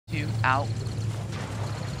out.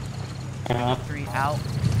 3 out.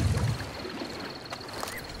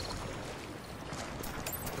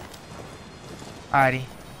 Alrighty,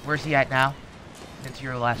 where's he at now? Since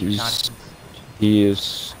your last reconnaissance. He is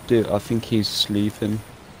still, I think he's sleeping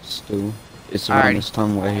still. It's around this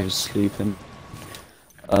time where he was sleeping.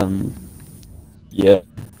 Yeah.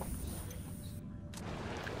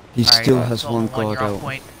 He still has one guard out.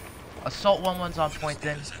 Point. Assault 1-1's on point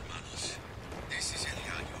then.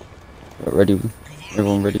 Ready?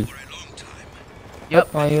 Everyone ready?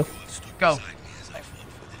 Yep. Go.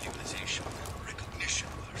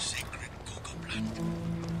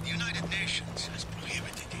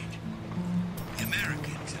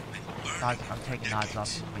 I'm taking odds off.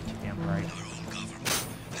 It's way too damn bright.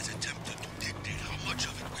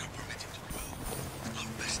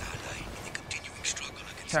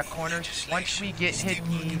 Check corners. Once we get hit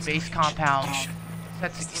the base compound,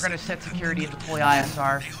 we're gonna set security and deploy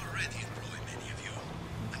ISR.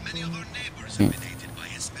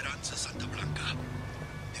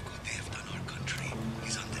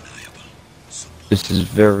 This is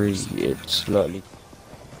very, it's slightly.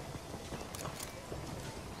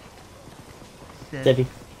 Steady.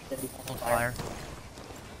 Hold fire.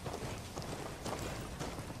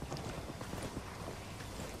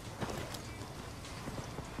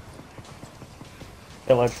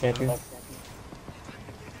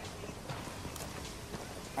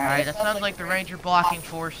 Alright, that sounds like the Ranger blocking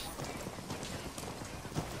force.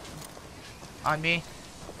 On me.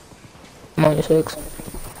 -6.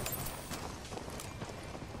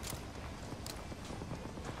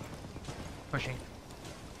 Pushing.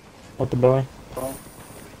 What the boy?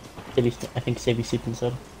 I think Savvy sleeping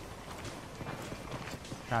said.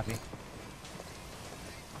 Copy.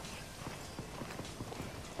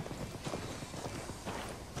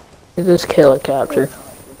 Is this helicopter?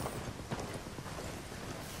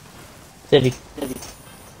 City.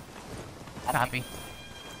 Copy.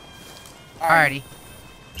 Alrighty.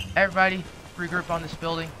 Everybody, regroup on this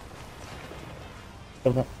building.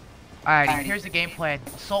 Okay. Alrighty, here's the game plan.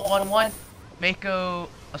 Assault 1-1, Mako.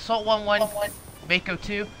 Assault 1-1, Mako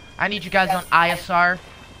 2. I need you guys on ISR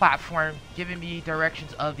platform giving me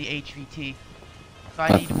directions of the HVT. So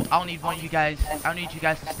I'll need one of you guys. I'll need you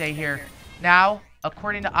guys to stay here. Now,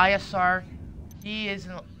 according to ISR, he is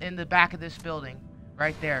in the back of this building,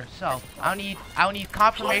 right there. So I'll need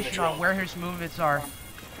confirmation on where his movements are.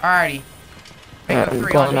 Alrighty. Mako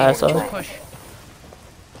 3 on me. Push.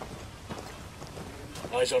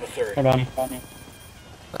 Eyes on a third. Hold on.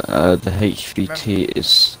 The HVT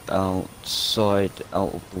is outside,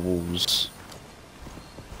 out of the walls.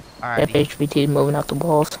 If HVT is moving out the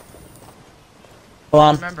walls. Hold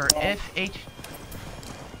on. Remember, if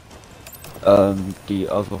The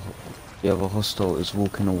other hostile is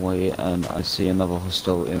walking away, and I see another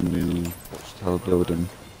hostile in the watchtower building.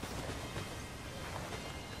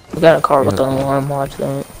 We got a car with an alarm, watch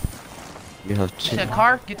that. You have two. said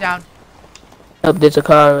car, get down. Up, there's a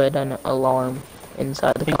car with an alarm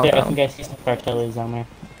inside the I compound. think I see some cartels down there.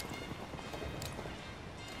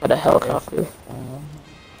 Got a helicopter.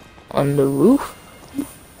 On the roof?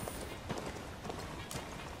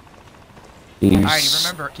 Alrighty,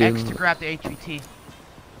 remember, X to grab the HVT.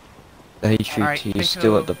 The HVT is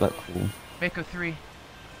still at the back wall. Mako 3.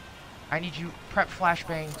 I need you prep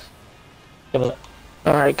flashbangs.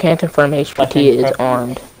 Alright, can't confirm HVT is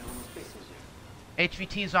armed.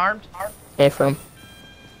 HVT is armed? Confirm.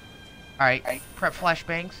 Alright, prep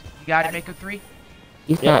flashbangs. You got it, Mako 3?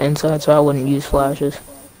 He's not inside, so I wouldn't use flashes.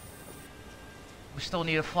 We still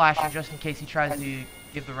need a flash just in case he tries to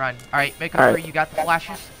give the run. Alright, Mako 3, you got the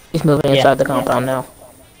flashes? He's moving inside the compound now.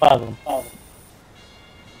 5 of them.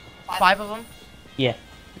 5 of them? Yeah.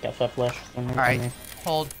 I got 5 flashes. Alright,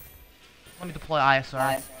 hold. Let me deploy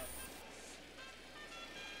ISR.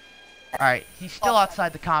 Alright, he's still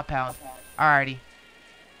outside the compound. Alrighty.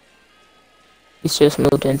 He's just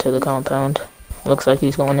moved into the compound. Looks like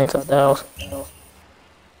he's going inside the house.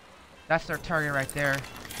 That's their target right there.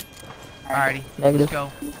 Alrighty, Negative. let's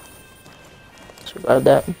go. Survived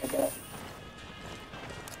that.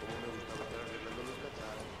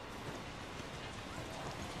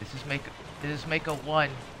 This is Mako 1.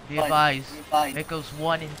 Be advised. Mako's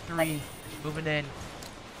 1 and 3. Moving in.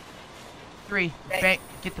 3.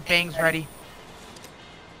 Get the bangs ready.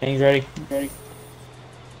 Bangs ready.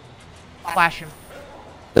 Flash him.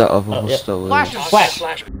 That other hostile Flash him. Flash.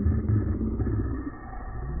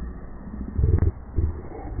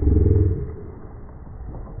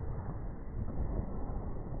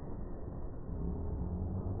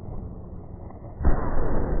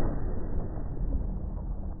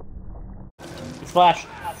 Flash.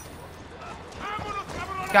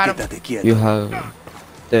 Got him. You have.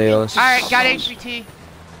 They are. Alright, got HVT.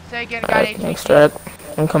 Say again, got Alright, HVT. next track.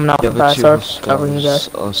 I'm coming out The with other two ISR, covering you guys.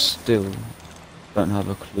 hostiles are still. Don't have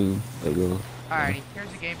a clue that you're. Alrighty, here's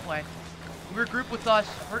the game plan. Regroup with us.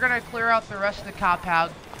 We're gonna clear out the rest of the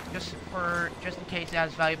compound, just in case it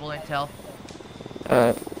has valuable intel.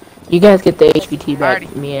 Alright. You guys get the HVT back.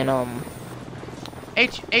 Alrighty. Me and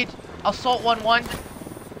Assault 1-1.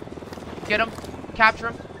 Get him. Capture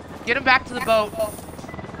him. Get him back to the boat.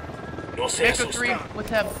 No se Mako 3 asusta. with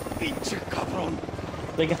him. Pinche cabrón.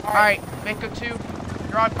 Alright, Mako 2.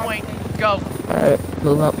 You're on point. Go. alright,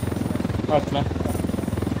 move up. Alright, man.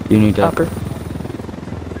 You need that. Hopper.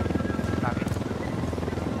 Copy.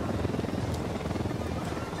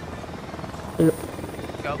 Yep.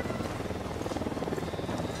 Go.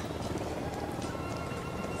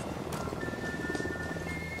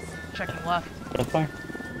 Checking left. That's fine.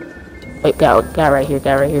 Wait, guy right here,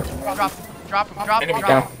 guy right here. Drop him. Enemy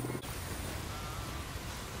down.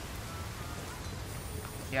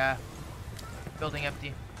 Yeah. Building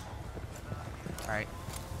empty. Alright.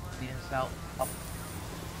 Leading us out.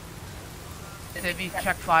 Civvy,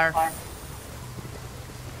 check fire.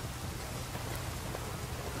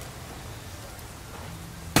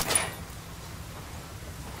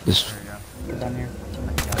 This. There we go. Down here.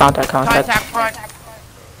 Contact. Contact front.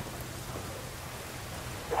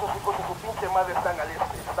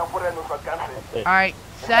 Alright,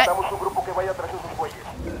 set.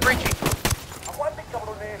 Breaching.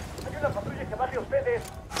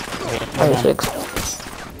 26.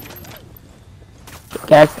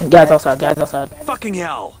 Guys outside. Fucking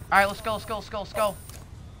hell. Alright, let's go.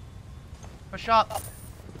 Push up.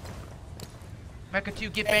 Mecha 2,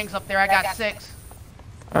 get bangs up there. I got 6.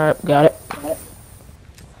 Alright, got it.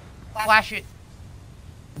 Flash it.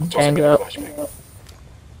 Bang up.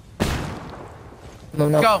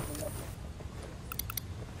 Move up. Go.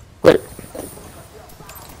 Lit.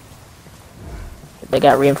 They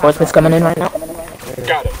got reinforcements coming in right now.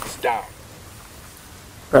 Got him. He's down.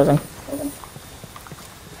 Pressing.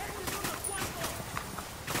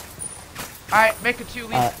 Alright, Mecha 2,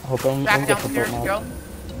 lead. Hope I'm Back get the boat downstairs. now. Go.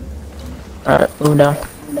 Alright, move down.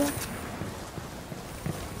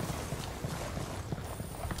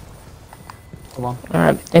 Come on.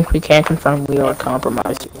 Alright, I think we can confirm we are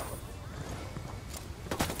compromised.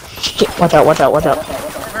 Shit, watch out.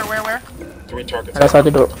 Where? 3 targets. Right outside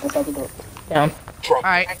the door. Down. Drop.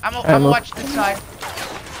 Alright, I'm gonna move. watch this side.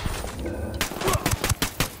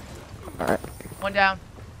 Alright. One down.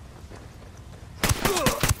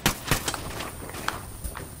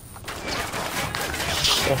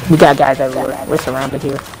 We got guys everywhere. We're surrounded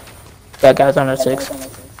here. Got guys on our 6.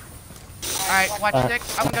 Alright, watch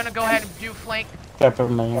 6. I'm gonna go ahead and do flank. Grab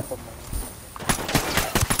everyone here.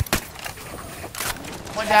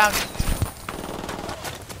 One down.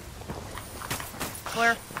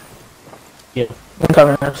 Clear. Yeah. One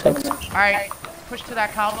covering our 6. Alright, push to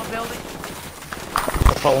that column building.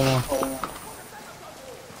 Follow on.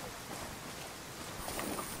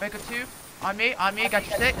 Make a 2. On me, got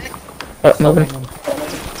your 6. Moving.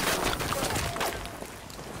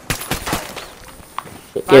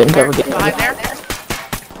 Behind there, Getting behind there.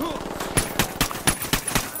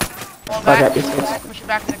 Fall I got back, these 6. push it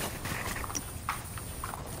back to the...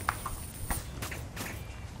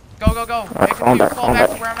 Go. Make a 2, fall back.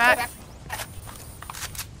 to where I'm at.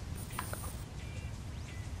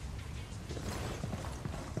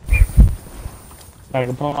 Alright,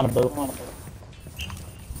 I'm pulling on a boat.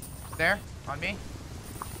 There, on me.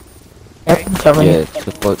 Yep, covering. Yeah,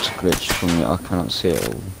 the boat's glitched for me. I cannot see it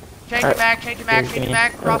all. Change the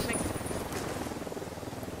mag, crossing.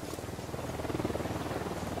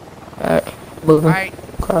 Alright, moving. Alright,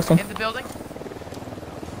 Crossing. in the building.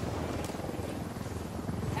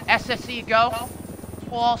 SSC, go.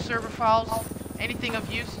 Pull all server files. Anything of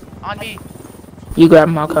use, on me. You grab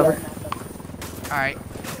them, I'll cover. Alright.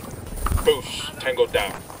 Boosh. Tango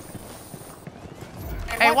down.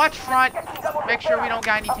 Hey, watch front. Make sure we don't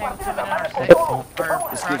got any tangles coming in our six.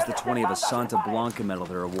 This gives the 20 of a Santa Blanca medal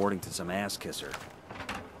they're awarding to some ass kisser.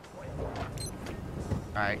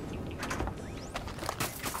 Alright.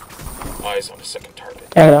 Eyes on the second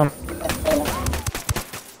target. Tag on.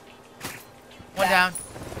 One down.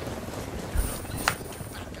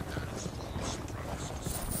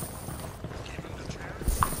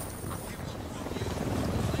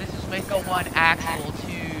 This is Mako 1 actual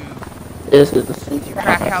to This is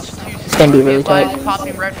Crack House 2. It's gonna be really tight.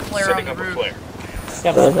 Popping red flare on Setting the up a roof.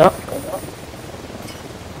 flare. goes up.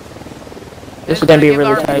 This is gonna be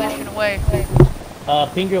really tight. Away.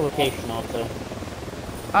 Ping your location also.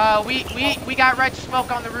 We got red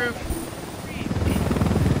smoke on the roof.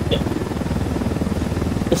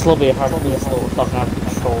 It's a little bit hard for me. It's a little fucking out of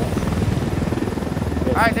control.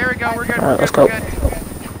 Alright, there we go. We're good. Alright, We're let's good. go. We're good.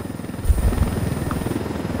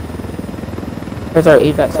 Where's our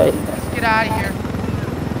evac site? Let's get out of here.